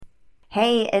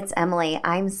Hey, it's Emily.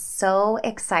 I'm so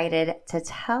excited to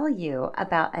tell you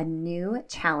about a new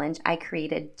challenge I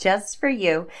created just for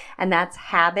you, and that's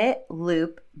Habit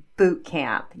Loop Boot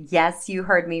Camp. Yes, you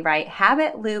heard me right.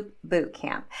 Habit Loop Boot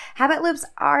Camp. Habit loops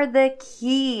are the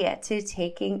key to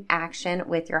taking action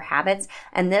with your habits,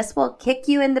 and this will kick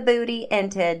you in the booty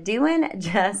into doing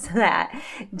just that.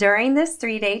 During this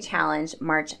 3-day challenge,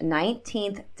 March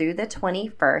 19th through the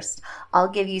 21st, I'll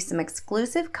give you some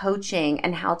exclusive coaching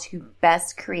and how to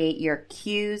best create your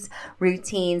cues,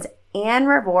 routines, and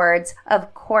rewards,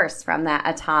 of course, from that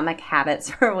Atomic Habits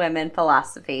for Women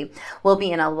philosophy. We'll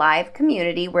be in a live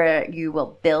community where you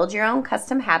will build your own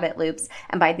custom habit loops,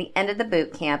 and by the end of the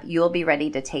boot camp, you will be ready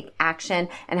to take action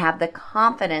and have the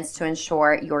confidence to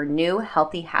ensure your new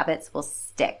healthy habits will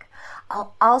stick.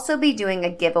 I'll also be doing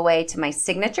a giveaway to my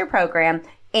signature program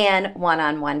and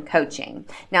one-on-one coaching.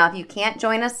 Now, if you can't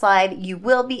join us live, you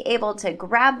will be able to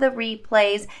grab the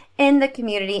replays in the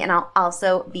community, and I'll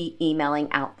also be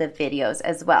emailing out the videos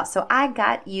as well. So I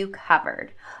got you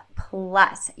covered.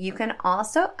 Plus, you can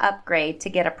also upgrade to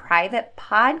get a private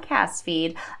podcast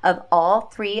feed of all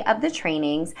 3 of the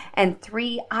trainings and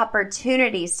 3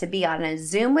 opportunities to be on a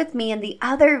Zoom with me and the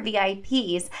other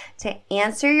VIPs to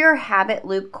answer your habit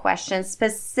loop questions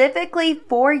specifically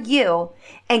for you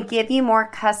and give you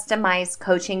more customized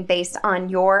coaching based on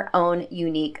your own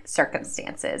unique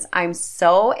circumstances. I'm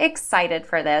so excited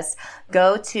for this.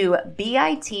 Go to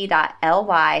bit.ly/habit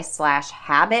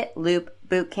loop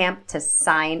bootcamp to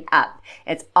sign up.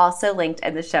 It's also linked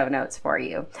in the show notes for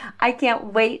you. I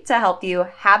can't wait to help you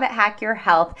habit hack your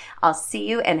health. I'll see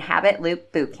you in Habit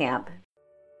Loop Bootcamp.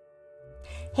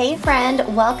 Hey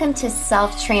friend, welcome to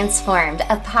Self Transformed,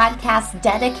 a podcast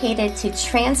dedicated to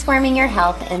transforming your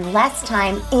health in less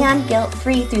time and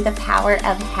guilt-free through the power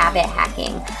of habit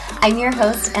hacking. I'm your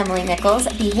host, Emily Nichols,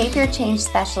 behavior change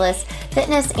specialist,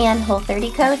 fitness and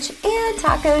Whole30 coach, and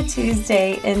Taco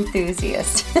Tuesday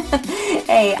enthusiast.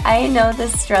 Hey, I know the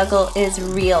struggle is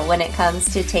real when it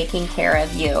comes to taking care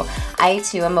of you. I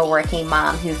too am a working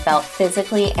mom who felt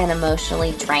physically and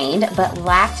emotionally drained, but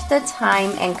lacked the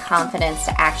time and confidence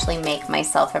to actually make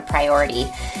myself a priority.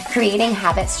 Creating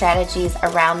habit strategies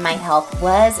around my health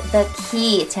was the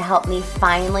key to help me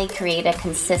finally create a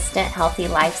consistent, healthy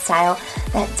lifestyle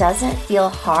that doesn't feel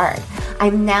hard.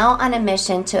 I'm now on a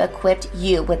mission to equip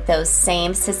you with those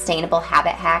same sustainable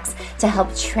habit hacks to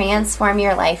help transform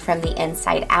your life from the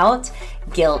inside out,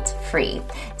 guilt-free.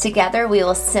 Together, we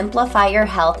will simplify your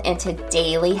health into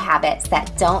daily habits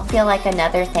that don't feel like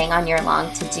another thing on your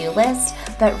long to-do list,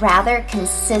 but rather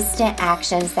consistent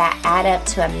actions that add up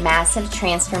to a massive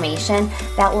transformation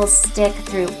that will stick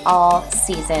through all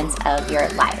seasons of your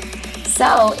life.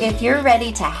 So if you're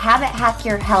ready to habit hack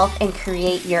your health and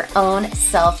create your own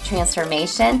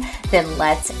self-transformation, then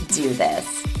let's do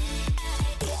this.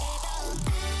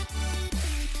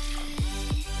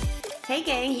 Hey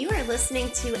gang, you are listening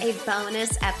to a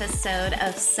bonus episode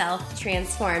of Self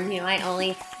Transformed. I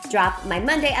only drop my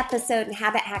Monday episode and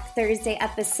Habit Hack Thursday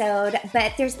episode,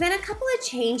 but there's been a couple of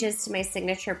changes to my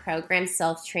signature program,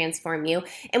 Self Transform You.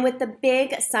 And with the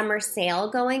big summer sale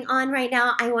going on right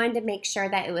now, I wanted to make sure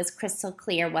that it was crystal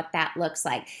clear what that looks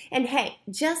like. And hey,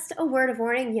 just a word of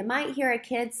warning, you might hear a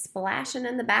kid splashing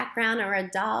in the background or a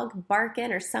dog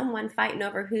barking or someone fighting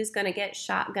over who's going to get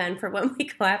shotgun for when we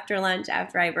go after lunch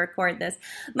after I record this.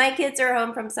 My kids are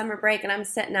home from summer break and I'm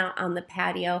sitting out on the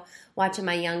patio watching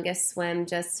my youngest swim,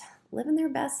 just living their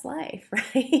best life,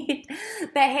 right?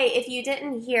 But hey, if you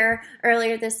didn't hear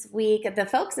earlier this week, the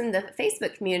folks in the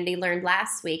Facebook community learned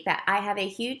last week that I have a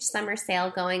huge summer sale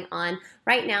going on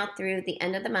right now through the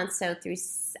end of the month, so through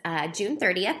June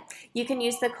 30th. You can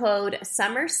use the code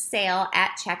SUMMERSALE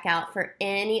at checkout for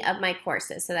any of my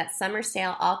courses. So that's Summer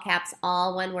Sale, all caps,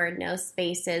 all one word, no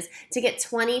spaces, to get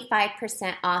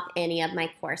 25% off any of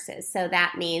my courses. So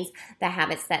that means the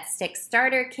Habits That Stick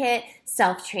Starter Kit,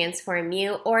 Self Transform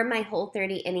You, or my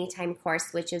Whole30 Anytime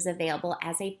course, which is available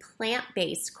as a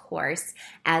plant-based course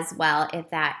as well,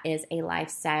 if that is a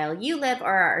lifestyle you live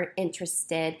or are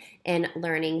interested in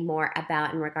learning more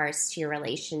about in regards to your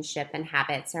relationship and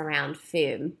habits around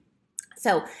food.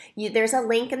 So there's a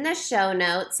link in the show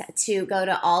notes to go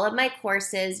to all of my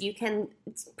courses. You can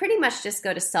pretty much just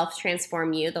go to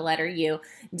selftransformu, the letter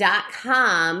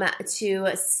U.com,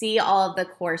 to see all of the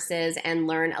courses and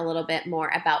learn a little bit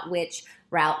more about which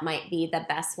route might be the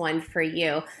best one for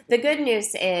you. The good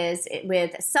news is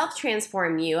with Self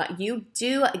Transform You, you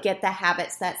do get the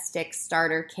Habits That Stick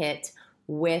Starter Kit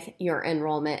with your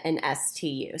enrollment in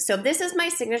STU. So this is my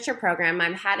signature program.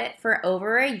 I've had it for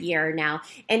over a year now,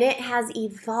 and it has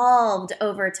evolved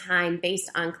over time based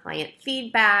on client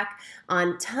feedback,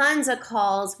 on tons of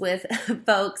calls with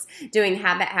folks doing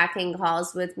habit hacking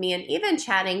calls with me, and even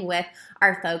chatting with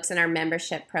our folks in our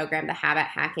membership program, the Habit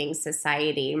Hacking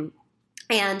Society.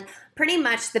 And pretty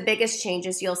much the biggest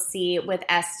changes you'll see with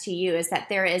STU is that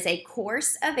there is a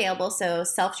course available. So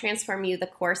Self Transform You, the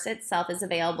course itself, is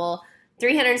available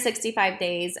 365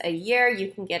 days a year. You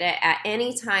can get it at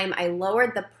any time. I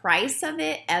lowered the price of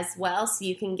it as well, so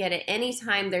you can get it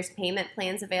anytime. There's payment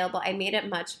plans available. I made it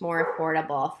much more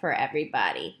affordable for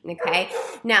everybody, okay?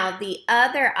 Now, the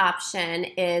other option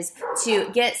is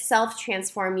to get Self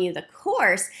Transform You, the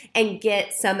course, and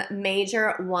get some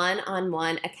major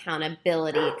one-on-one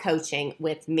accountability coaching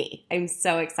with me. I'm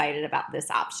so excited about this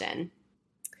option.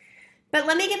 But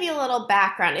let me give you a little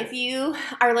background. If you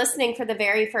are listening for the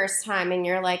very first time and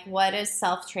you're like, what is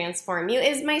Self Transform You?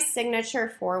 It is my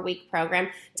signature 4-week program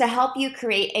to help you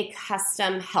create a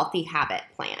custom healthy habit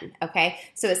plan, okay?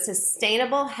 So it's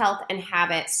sustainable health and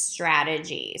habit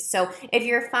strategies. So if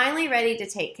you're finally ready to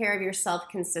take care of yourself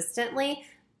consistently,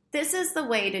 this is the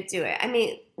way to do it. I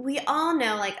mean, we all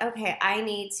know, like, okay, I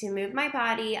need to move my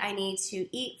body. I need to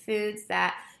eat foods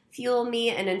that fuel me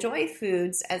and enjoy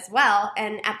foods as well.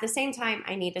 And at the same time,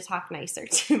 I need to talk nicer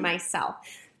to myself.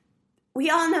 We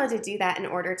all know to do that in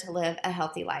order to live a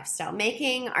healthy lifestyle,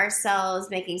 making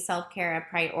self-care a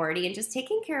priority and just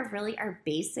taking care of really our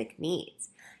basic needs.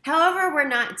 However, we're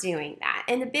not doing that.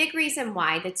 And the big reason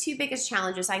why, the two biggest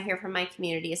challenges I hear from my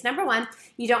community is, number one,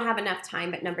 you don't have enough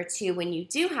time. But number two, when you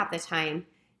do have the time,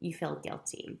 you feel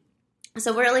guilty.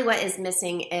 So really what is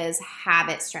missing is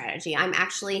habit strategy. I'm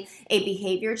actually a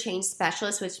behavior change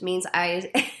specialist, which means I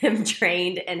am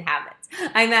trained in habits.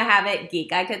 I'm a habit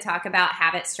geek. I could talk about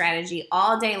habit strategy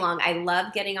all day long. I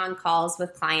love getting on calls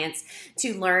with clients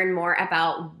to learn more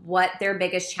about what their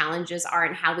biggest challenges are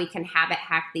and how we can habit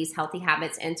hack these healthy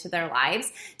habits into their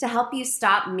lives to help you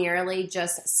stop merely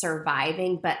just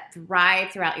surviving, but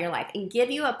thrive throughout your life and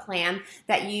give you a plan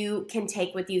that you can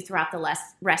take with you throughout the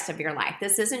rest of your life.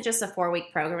 This isn't just a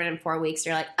 4-week program, and in 4 weeks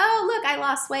you're like, oh, look, I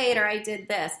lost weight or I did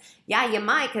this. Yeah, you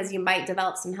might, because you might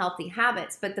develop some healthy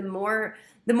habits, but the moral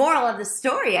of the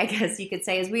story, I guess you could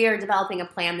say, is we are developing a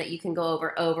plan that you can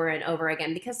go over and over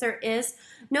again, because there is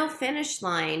no finish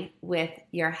line with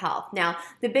your health. Now,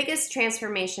 the biggest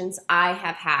transformations I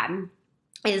have had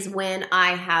is when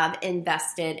I have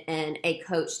invested in a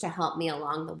coach to help me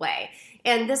along the way.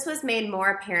 And this was made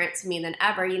more apparent to me than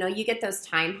ever. You know, you get those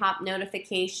time hop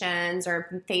notifications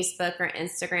or Facebook or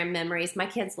Instagram memories. My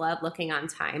kids love looking on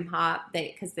time hop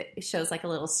because it shows like a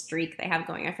little streak they have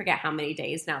going. I forget how many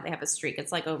days now they have a streak.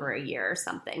 It's like over a year or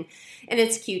something. And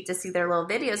it's cute to see their little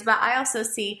videos. But I also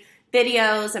see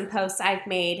videos and posts I've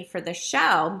made for the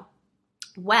show.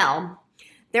 Well,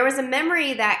 there was a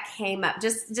memory that came up,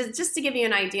 just to give you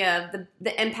an idea of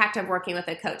the impact of working with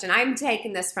a coach. And I'm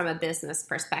taking this from a business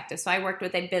perspective. So I worked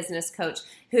with a business coach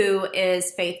who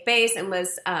is faith-based and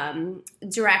was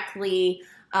directly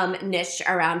niched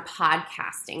around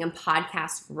podcasting and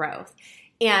podcast growth.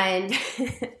 And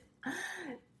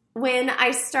when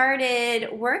I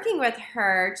started working with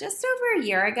her just over a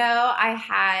year ago, I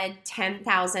had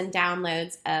 10,000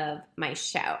 downloads of my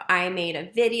show. I made a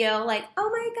video like, oh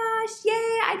my gosh, yay,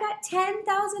 I got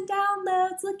 10,000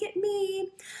 downloads, look at me.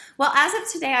 Well, as of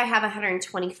today, I have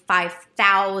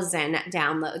 125,000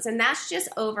 downloads, and that's just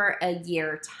over a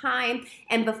year time.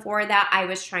 And before that, I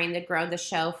was trying to grow the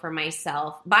show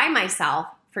by myself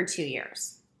for 2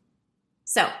 years.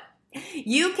 So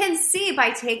you can see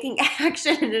by taking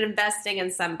action and investing in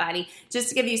somebody, just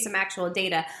to give you some actual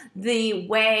data, the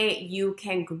way you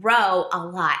can grow a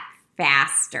lot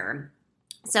faster.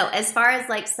 So as far as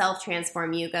like Self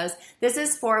Transform You goes, this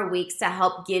is 4 weeks to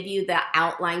help give you the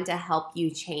outline to help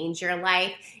you change your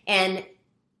life and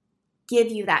give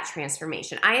you that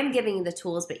transformation. I am giving you the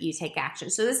tools, but you take action.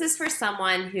 So this is for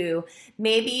someone who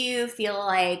maybe you feel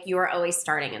like you are always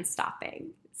starting and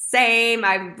stopping. Same.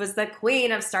 I was the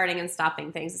queen of starting and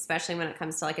stopping things, especially when it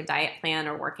comes to like a diet plan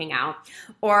or working out.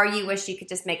 Or you wish you could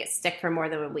just make it stick for more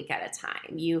than a week at a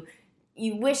time.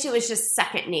 You wish it was just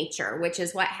second nature, which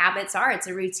is what habits are. It's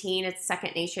a routine. It's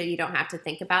second nature. You don't have to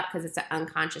think about because it's an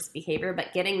unconscious behavior,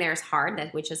 but getting there is hard,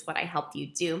 which is what I helped you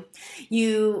do.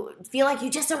 You feel like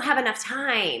you just don't have enough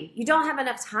time. You don't have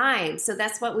enough time. So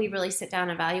that's what we really sit down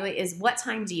and evaluate is what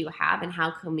time do you have and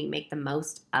how can we make the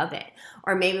most of it?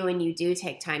 Or maybe when you do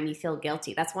take time, you feel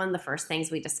guilty. That's one of the first things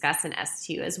we discuss in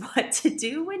STU is what to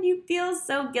do when you feel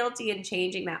so guilty and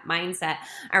changing that mindset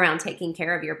around taking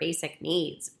care of your basic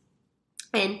needs.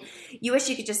 and you wish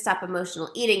you could just stop emotional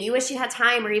eating. You wish you had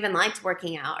time or even liked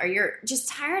working out, or you're just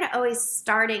tired of always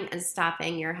starting and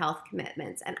stopping your health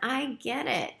commitments. And I get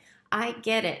it. I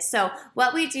get it. So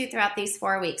what we do throughout these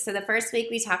 4 weeks. So the first week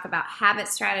we talk about habit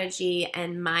strategy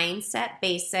and mindset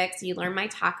basics. You learn my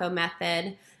taco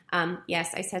method.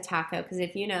 Yes, I said taco because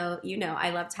if you know,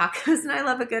 I love tacos and I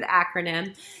love a good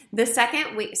acronym. The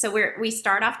second week, so we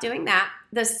start off doing that.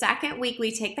 The second week,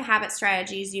 we take the habit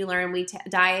strategies you learn, we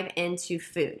dive into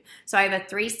food. So I have a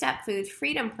 3-step food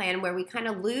freedom plan where we kind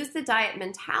of lose the diet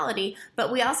mentality,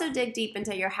 but we also dig deep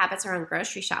into your habits around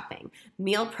grocery shopping,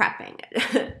 meal prepping,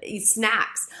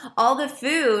 snacks, all the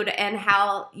food, and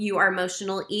how you are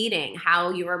emotional eating, how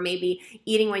you are maybe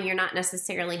eating when you're not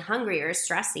necessarily hungry or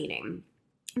stress eating.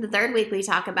 The third week, we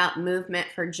talk about movement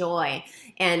for joy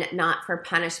and not for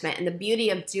punishment, and the beauty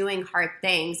of doing hard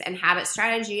things and habit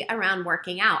strategy around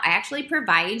working out. I actually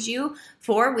provide you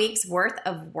 4 weeks worth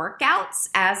of workouts,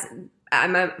 as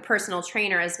I'm a personal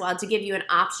trainer as well, to give you an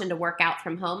option to work out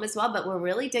from home as well. But we'll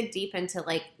really dig deep into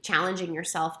like challenging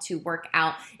yourself to work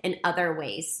out in other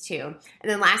ways too.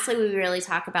 And then lastly, we really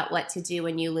talk about what to do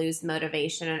when you lose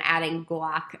motivation and adding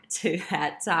guac to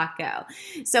that taco.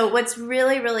 So what's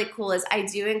really, really cool is I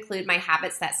do include my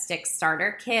Habits That Stick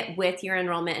starter kit with your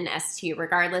enrollment in STU,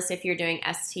 regardless if you're doing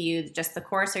STU, just the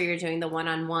course, or you're doing the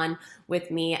one-on-one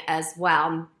with me as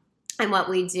well. And what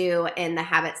we do in the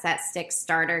Habits That Stick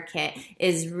starter kit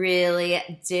is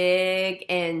really dig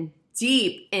in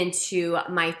deep into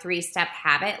my 3-step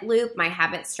habit loop, my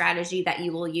habit strategy that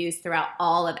you will use throughout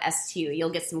all of STU.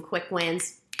 You'll get some quick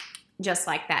wins just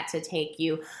like that to take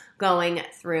you going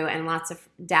through, and lots of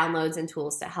downloads and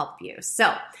tools to help you.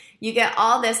 So you get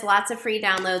all this, lots of free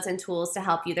downloads and tools to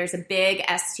help you. There's a big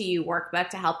STU workbook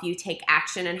to help you take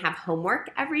action and have homework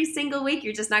every single week.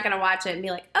 You're just not going to watch it and be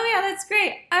like, oh yeah, that's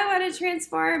great, I want to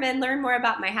transform and learn more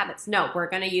about my habits. No, we're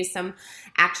going to use some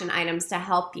action items to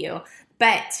help you.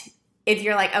 But if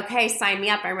you're like, okay, sign me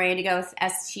up, I'm ready to go with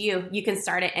STU, you can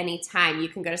start at any time. You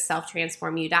can go to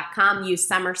selftransformu.com, use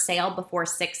summer sale before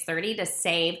 6:30 to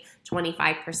save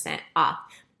 25% off.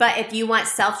 But if you want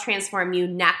Self Transform You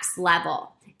next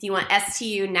level, if you want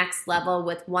STU next level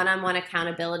with one-on-one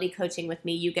accountability coaching with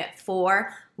me, you get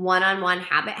 4 one-on-one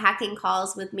habit hacking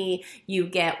calls with me. You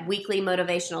get weekly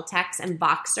motivational texts and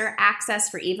Voxer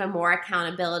access for even more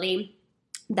accountability.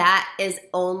 That is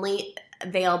only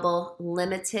available,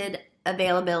 limited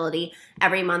availability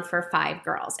every month for 5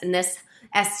 girls. And this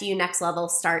STU Next Level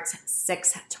starts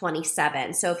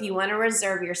 6/27. So if you want to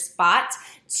reserve your spot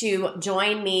to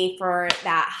join me for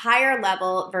that higher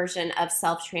level version of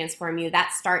Self Transform You,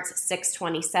 that starts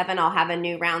 6/27. I'll have a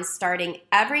new round starting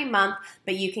every month,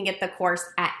 but you can get the course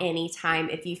at any time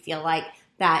if you feel like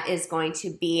that is going to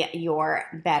be your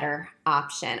better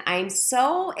option. I'm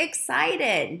so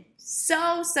excited.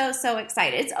 So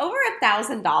excited. It's over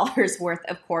 $1,000 worth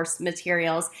of course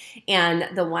materials and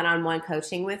the one-on-one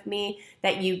coaching with me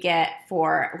that you get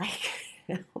for like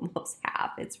almost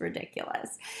half. It's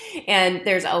ridiculous. And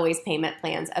there's always payment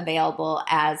plans available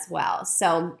as well.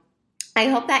 So I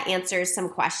hope that answers some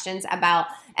questions about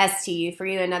STU for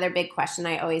you. Another big question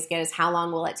I always get is, how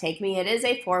long will it take me? It is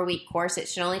a 4-week course. It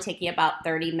should only take you about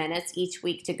 30 minutes each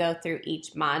week to go through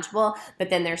each module, but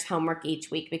then there's homework each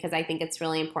week because I think it's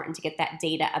really important to get that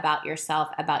data about yourself,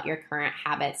 about your current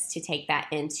habits, to take that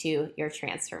into your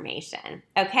transformation.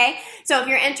 Okay? So if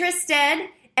you're interested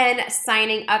in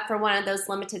signing up for one of those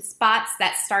limited spots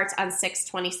that starts on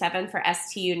 6/27 for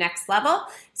STU Next Level,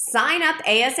 sign up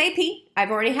ASAP.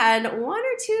 I've already had 1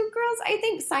 or 2 girls, I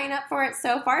think, sign up for it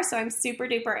so far, so I'm super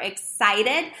duper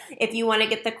excited. If you want to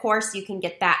get the course, you can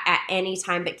get that at any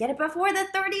time, but get it before the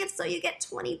 30th so you get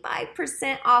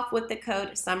 25% off with the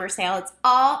code Summer Sale. It's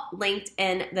all linked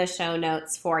in the show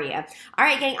notes for you. All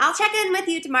right, gang, I'll check in with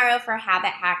you tomorrow for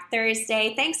Habit Hack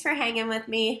Thursday. Thanks for hanging with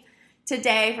me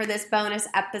today for this bonus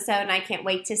episode, and I can't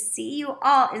wait to see you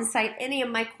all inside any of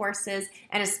my courses,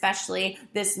 and especially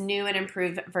this new and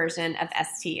improved version of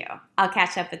STU. I'll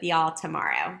catch up with y'all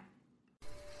tomorrow.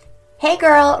 Hey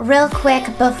girl, real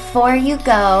quick before you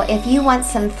go, if you want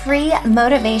some free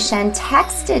motivation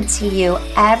texted to you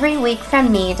every week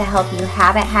from me to help you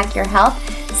habit hack your health,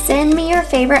 send me your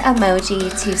favorite emoji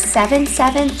to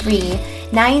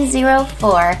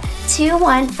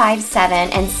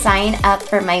 773-904-2157 and sign up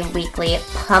for my weekly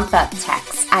pump up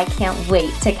text. I can't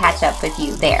wait to catch up with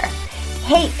you there.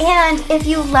 Hey, and if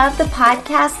you love the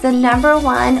podcast, the number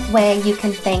one way you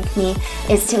can thank me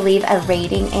is to leave a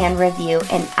rating and review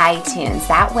in iTunes.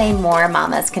 That way more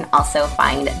mamas can also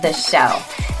find the show.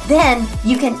 Then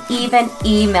you can even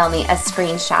email me a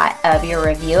screenshot of your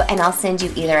review and I'll send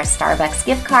you either a Starbucks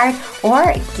gift card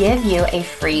or give you a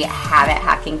free habit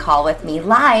hacking call with me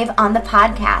live on the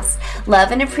podcast.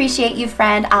 Love and appreciate you,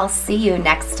 friend. I'll see you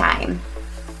next time.